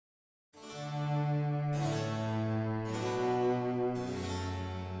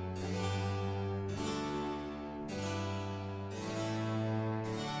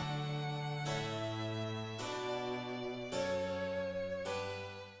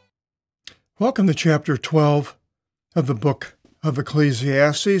Welcome to chapter 12 of the book of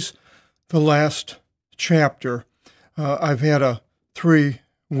Ecclesiastes, the last chapter. I've had a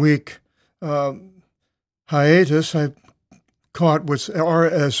 3-week hiatus. I caught what's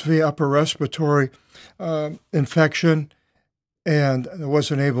RSV, upper respiratory infection, and I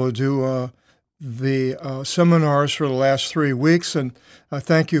wasn't able to do the seminars for the last 3 weeks. And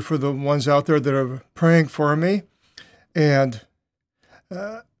thank you for the ones out there that are praying for me. And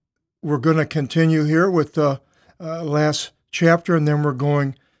we're going to continue here with the last chapter, and then we're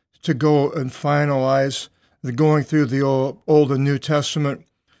going to go and finalize the going through the Old and New Testament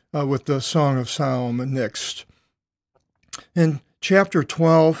with the Song of Solomon next. In chapter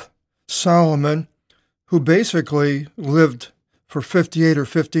 12, Solomon, who basically lived for 58 or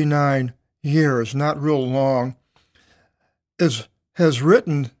 59 years, not real long, has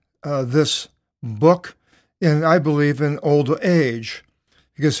written this book in, I believe, in old age,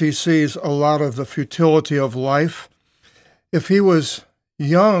 because he sees a lot of the futility of life. If he was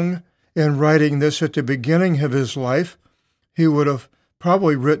young and writing this at the beginning of his life, he would have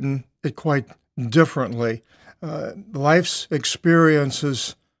probably written it quite differently. Life's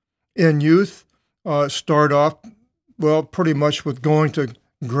experiences in youth start off, well, pretty much with going to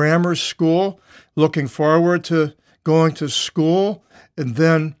grammar school, looking forward to going to school, and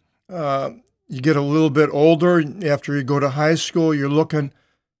then you get a little bit older. After you go to high school, you're looking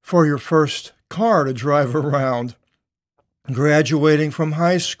for your first car to drive around. Graduating from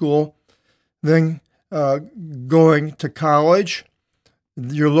high school, then going to college,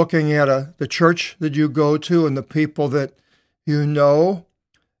 you're looking at the church that you go to and the people that you know.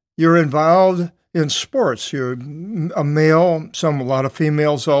 You're involved in sports. You're a male, a lot of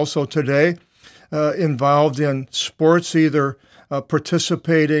females also today, involved in sports, either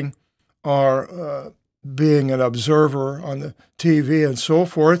participating or being an observer on the TV and so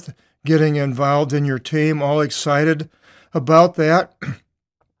forth, getting involved in your team, all excited about that.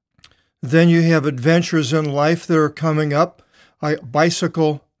 Then you have adventures in life that are coming up, a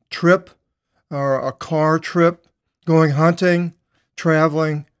bicycle trip or a car trip, going hunting,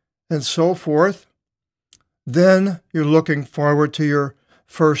 traveling, and so forth. Then you're looking forward to your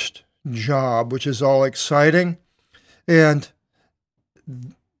first job, which is all exciting. And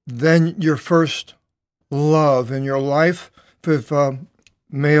then your first love in your life, if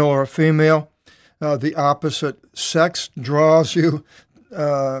male or female, the opposite sex draws you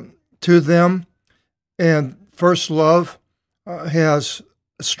to them. And first love has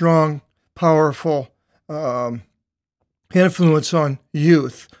a strong, powerful influence on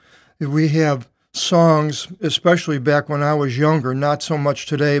youth. We have songs, especially back when I was younger, not so much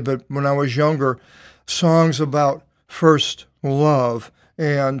today, but when I was younger, songs about first love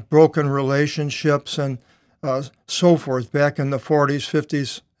and broken relationships and so forth, back in the 40s,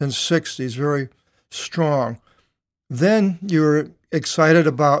 50s, and 60s, very strong. Then you're excited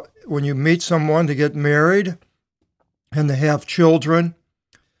about when you meet someone to get married and to have children.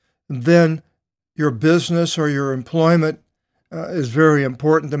 Then your business or your employment is very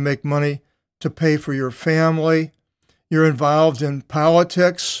important to make money to pay for your family. You're involved in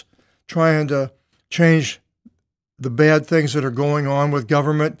politics, trying to change the bad things that are going on with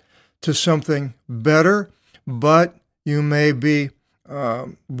government to something better, but you may be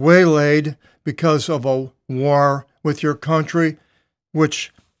waylaid because of a war with your country,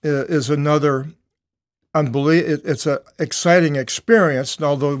 which is another it's an exciting experience,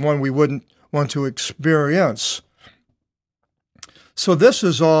 although one we wouldn't want to experience. So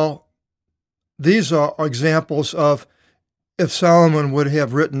these are examples of if Solomon would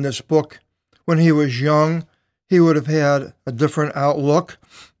have written this book when he was young, he would have had a different outlook,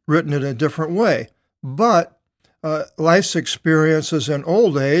 written it a different way. But life's experiences in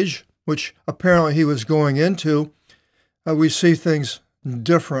old age, which apparently he was going into, we see things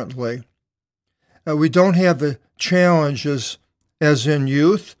differently. We don't have the challenges as in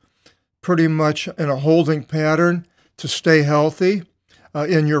youth, pretty much in a holding pattern to stay healthy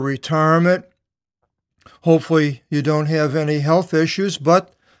in your retirement. Hopefully you don't have any health issues,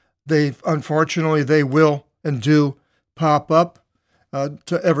 but unfortunately they will and do pop up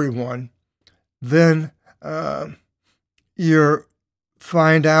to everyone. Then you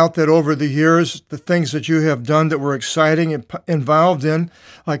find out that over the years, the things that you have done that were exciting and involved in,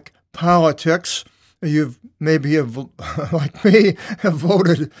 like politics, you've maybe like me, have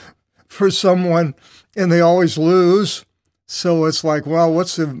voted for someone and they always lose. So it's like, well,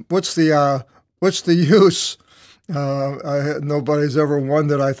 what's the use? Nobody's ever won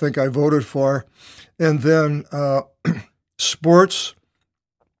that I think I voted for. And then sports,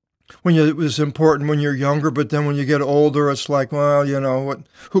 it was important when you're younger, but then when you get older, it's like, well,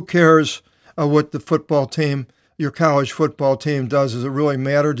 who cares what the football team, your college football team does. Does it really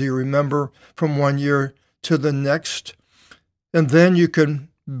matter? Do you remember from one year to the next? And then you can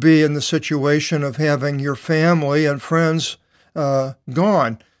be in the situation of having your family and friends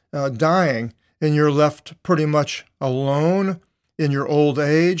gone, dying, and you're left pretty much alone in your old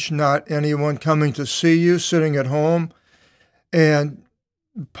age, not anyone coming to see you, sitting at home, and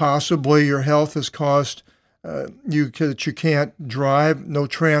possibly your health has caused that you can't drive, no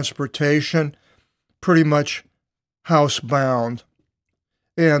transportation, pretty much housebound,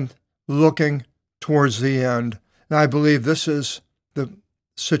 and looking towards the end. And I believe this is the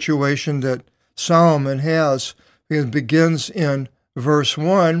situation that Solomon has. It begins in verse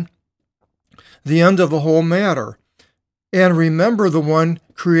 1, the end of the whole matter. And remember the one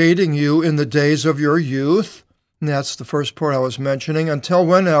creating you in the days of your youth, and that's the first part I was mentioning, until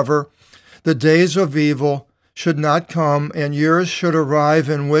whenever the days of evil should not come, and years should arrive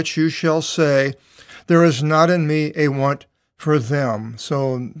in which you shall say, there is not in me a want for them.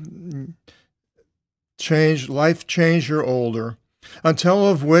 So life change, you're older. Until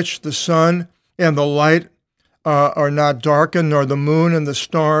of which the sun and the light are not darkened, nor the moon and the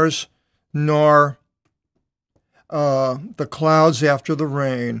stars, nor the clouds after the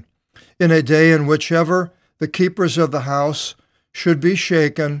rain, in a day in whichever the keepers of the house should be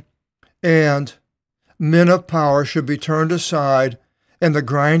shaken, and men of power should be turned aside, and the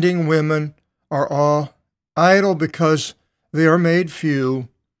grinding women are all idle because they are made few,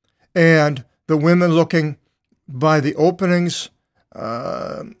 and the women looking by the openings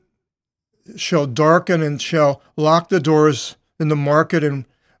shall darken and shall lock the doors in the market in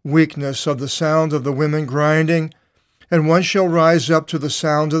weakness of the sound of the women grinding, and one shall rise up to the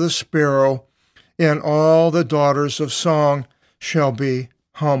sound of the sparrow, and all the daughters of song shall be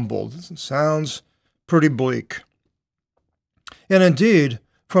humbled. It sounds pretty bleak. And indeed,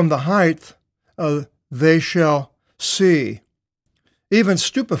 from the height they shall see, even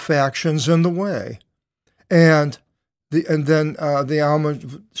stupefactions in the way, and then the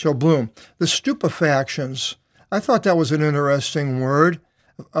almond shall bloom. The stupefactions, I thought that was an interesting word.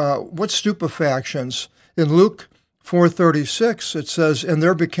 What stupefactions? In Luke 4:36, it says, and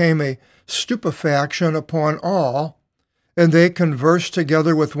there became a stupefaction upon all, and they conversed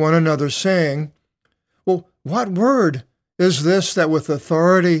together with one another, saying, well, what word is this that with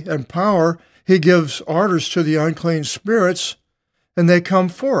authority and power he gives orders to the unclean spirits, and they come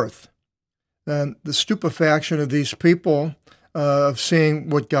forth? And the stupefaction of these people of seeing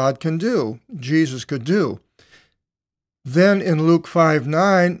what God can do, Jesus could do. Then in Luke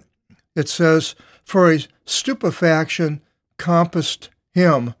 5:9, it says, for a stupefaction compassed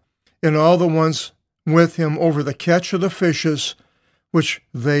him, and all the ones with him over the catch of the fishes, which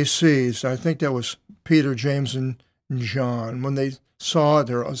they seized. I think that was Peter, James, and John. When they saw it,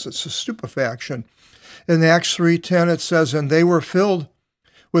 it's a stupefaction. In Acts 3:10, it says, and they were filled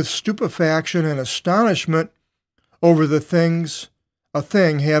with stupefaction and astonishment over a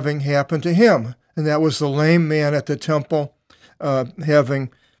thing having happened to him. And that was the lame man at the temple,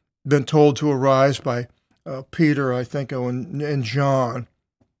 having been told to arise by Peter, I think, and John.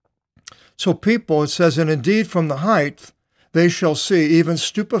 So people, it says, and indeed from the height they shall see even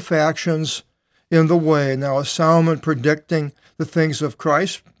stupefactions in the way. Now, is Solomon predicting the things of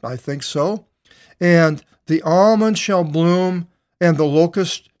Christ? I think so. And the almond shall bloom, and the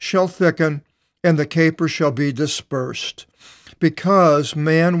locust shall thicken, and the caper shall be dispersed, because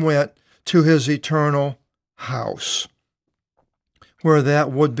man went to his eternal house. Where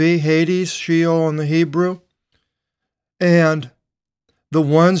that would be Hades, Sheol in the Hebrew, and the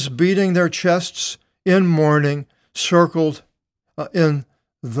ones beating their chests in mourning circled in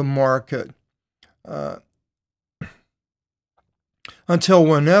the market, until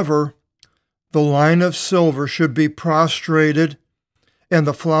whenever the line of silver should be prostrated, and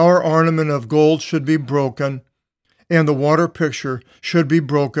the flower ornament of gold should be broken, and the water picture should be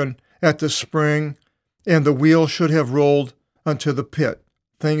broken at the spring, and the wheel should have rolled unto the pit.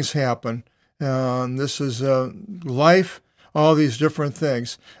 Things happen. This is life, all these different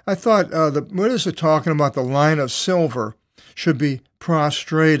things. I thought, what is it talking about? The line of silver should be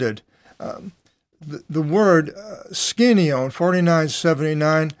prostrated. The word skinion,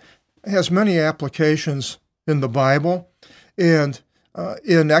 4979, has many applications in the Bible. And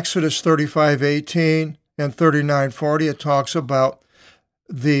in Exodus 35:18 and 39:40, it talks about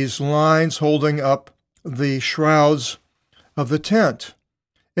these lines holding up the shrouds of the tent.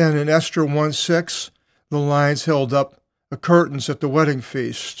 And in Esther 1:6, the lines held up the curtains at the wedding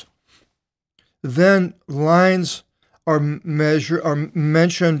feast. Then lines are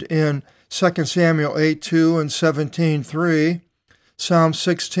mentioned in 2 Samuel 8:2 and 17:3, Psalm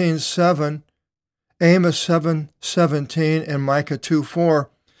 16:7, Amos 7:17, and Micah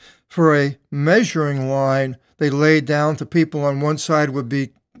 2:4. For a measuring line, they laid down the people on one side would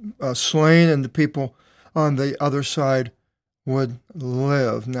be slain, and the people on the other side would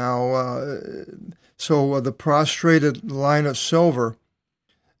live. Now, so the prostrated line of silver.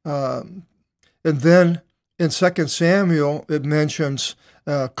 And then in 2 Samuel, it mentions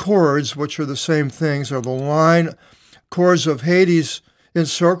cords, which are the same things, or the line. Cords of Hades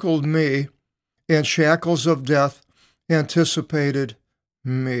encircled me, and shackles of death anticipated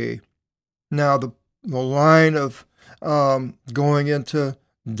me. Now, the line of going into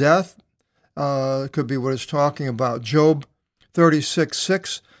death could be what it's talking about. Job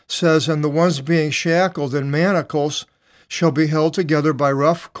 36:6 says, and the ones being shackled in manacles shall be held together by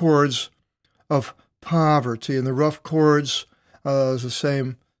rough cords of poverty. And the rough cords is the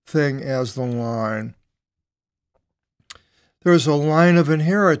same thing as the line. There's a line of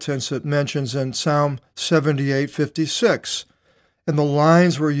inheritance it mentions in Psalm 78:56. And the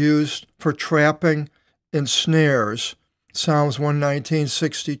lines were used for trapping and snares. Psalms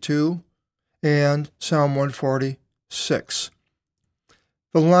 119:62 and Psalm 146.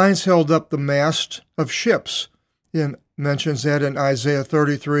 The lines held up the mast of ships. It mentions that in Isaiah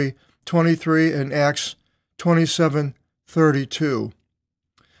 33:23 and Acts 27:32.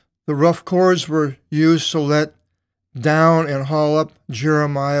 The rough cords were used to let down and haul up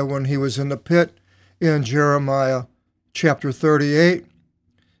Jeremiah when he was in the pit in Jeremiah chapter 38.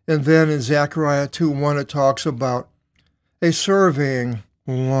 And then in Zechariah 2:1 it talks about a surveying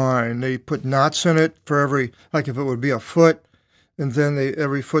line. They put knots in it for every, like if it would be a foot, and then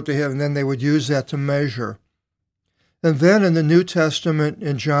every foot they have, and then they would use that to measure. And then in the New Testament,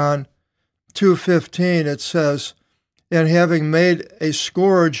 in John 2:15, it says, and having made a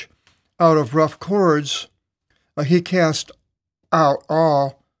scourge out of rough cords, he cast out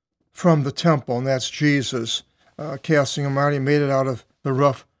all from the temple, and that's Jesus casting them out. He made it out of the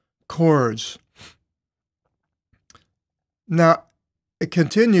rough cords. Now, it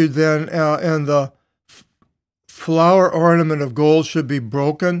continued then, and the flower ornament of gold should be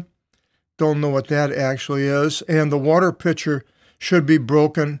broken. Don't know what that actually is. And the water pitcher should be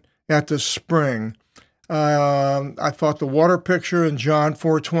broken at the spring. I thought the water pitcher in John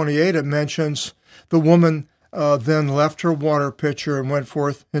 4:28, it mentions the woman then left her water pitcher and went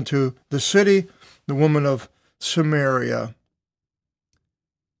forth into the city, the woman of Samaria.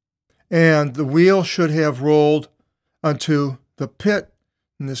 And the wheel should have rolled unto the pit,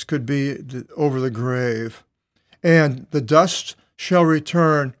 and this could be over the grave. And the dust shall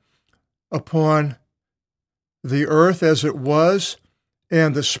return upon the earth as it was,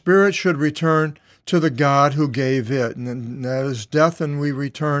 and the spirit should return to the God who gave it. And that is death, and we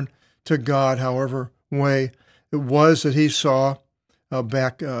return to God, however way it was that he saw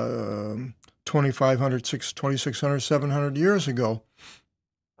back 2,500, 2,600, 700 years ago.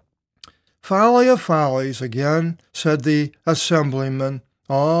 Folly of follies, again, said the assemblyman,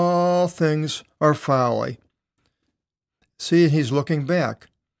 all things are folly. See, he's looking back.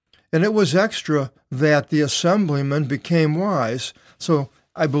 And it was extra that the assemblyman became wise. So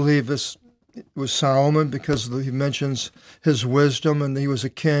I believe this was Solomon because he mentions his wisdom, and he was a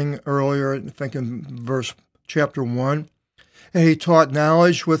king earlier, I think in chapter 1. And he taught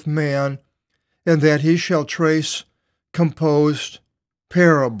knowledge with man, and that he shall trace composed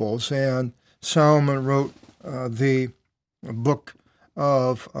parables. And Solomon wrote the book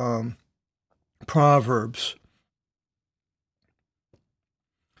of Proverbs.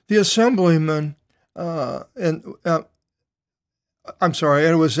 The assemblyman, and it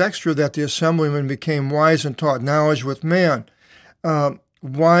was extra that the assemblyman became wise and taught knowledge with man,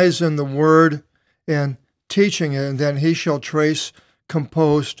 wise in the word and teaching it, and then he shall trace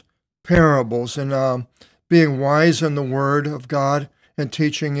composed parables. And being wise in the word of God and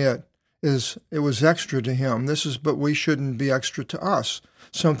teaching it was extra to him. But we shouldn't be extra to us.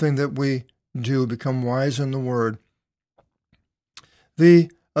 Something that we do, become wise in the word.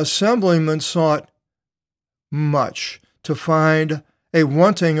 The assemblyman sought much to find a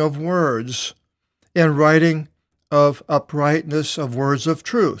wanting of words and writing of uprightness of words of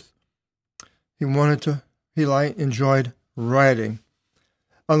truth. He enjoyed writing.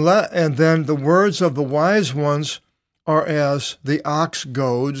 And then the words of the wise ones are as the ox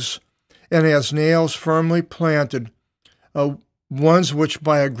goads, and as nails firmly planted, ones which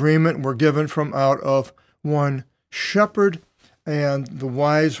by agreement were given from out of one shepherd. And the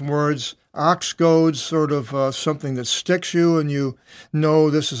wise words, ox goads, sort of something that sticks you, and you know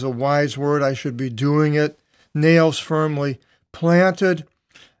this is a wise word, I should be doing it. Nails firmly planted.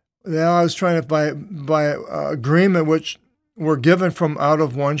 Now I was trying to, by agreement, which were given from out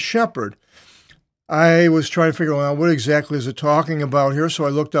of one shepherd. I was trying to figure out what exactly is it talking about here, so I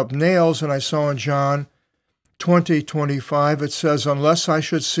looked up nails, and I saw in John 20:25, it says, unless I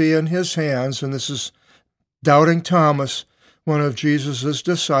should see in his hands, and this is doubting Thomas, one of Jesus'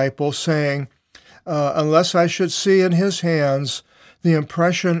 disciples, saying, unless I should see in his hands the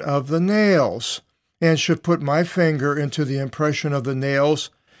impression of the nails, and should put my finger into the impression of the nails,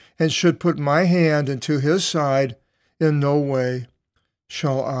 and should put my hand into his side, in no way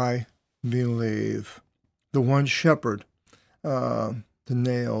shall I believe. The one shepherd, the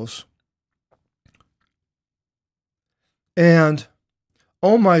nails. And,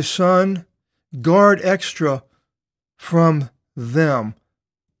 O my son, guard extra from them.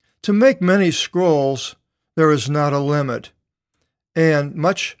 To make many scrolls, there is not a limit, and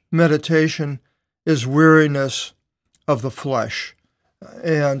much meditation is weariness of the flesh.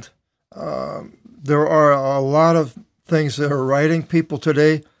 And there are a lot of things that are writing. People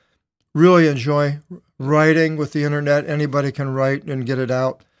today really enjoy writing with the internet. Anybody can write and get it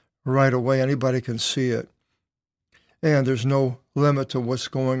out right away. Anybody can see it. And there's no limit to what's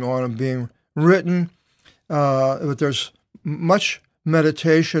going on and being written. But there's much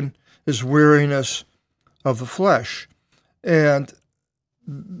meditation is weariness of the flesh. And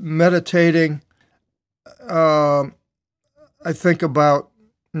meditating, I think about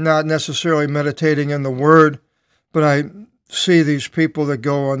not necessarily meditating in the Word, but I see these people that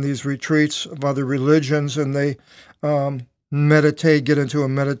go on these retreats of other religions, and they meditate, get into a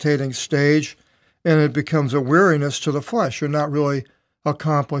meditating stage, and it becomes a weariness to the flesh. You're not really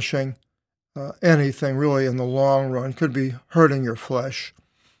accomplishing anything really in the long run. Could be hurting your flesh.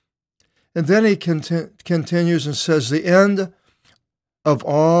 And then he continues and says, the end of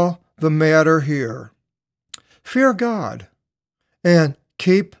all the matter here, fear God and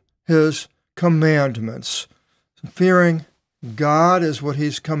keep his commandments. Fearing God is what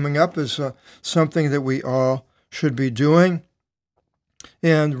he's coming up as something that we all should be doing.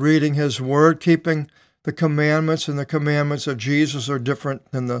 And reading his word, keeping the commandments, and the commandments of Jesus are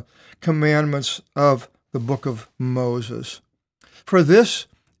different than the commandments of the book of Moses. For this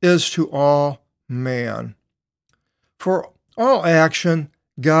is to all man. For all action,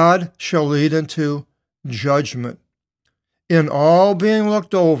 God shall lead into judgment, in all being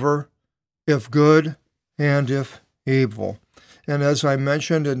looked over, if good and if evil. And as I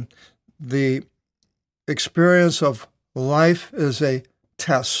mentioned, in the experience of life is a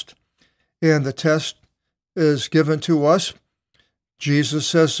test, and the test is given to us. Jesus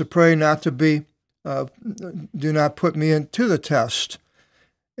says to pray not to be, do not put me into the test.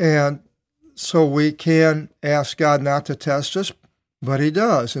 And so we can ask God not to test us, but he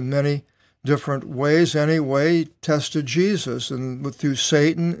does in many different ways. Anyway, he tested Jesus and through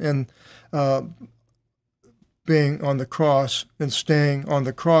Satan and being on the cross and staying on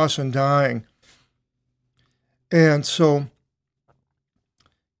the cross and dying. And so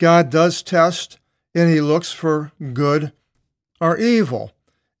God does test, and he looks for good or evil.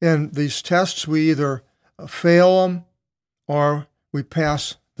 And these tests, we either fail them or we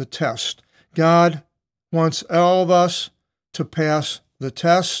pass the test. God wants all of us to pass the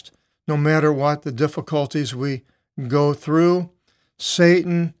test, no matter what the difficulties we go through.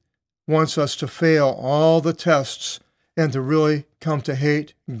 Satan wants us to fail all the tests and to really come to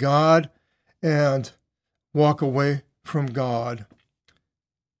hate God and walk away from God.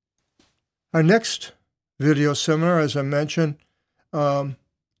 Our next video seminar, as I mentioned,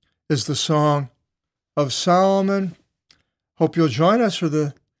 is the Song of Solomon. Hope you'll join us for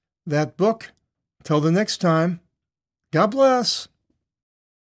that book. Till the next time, God bless.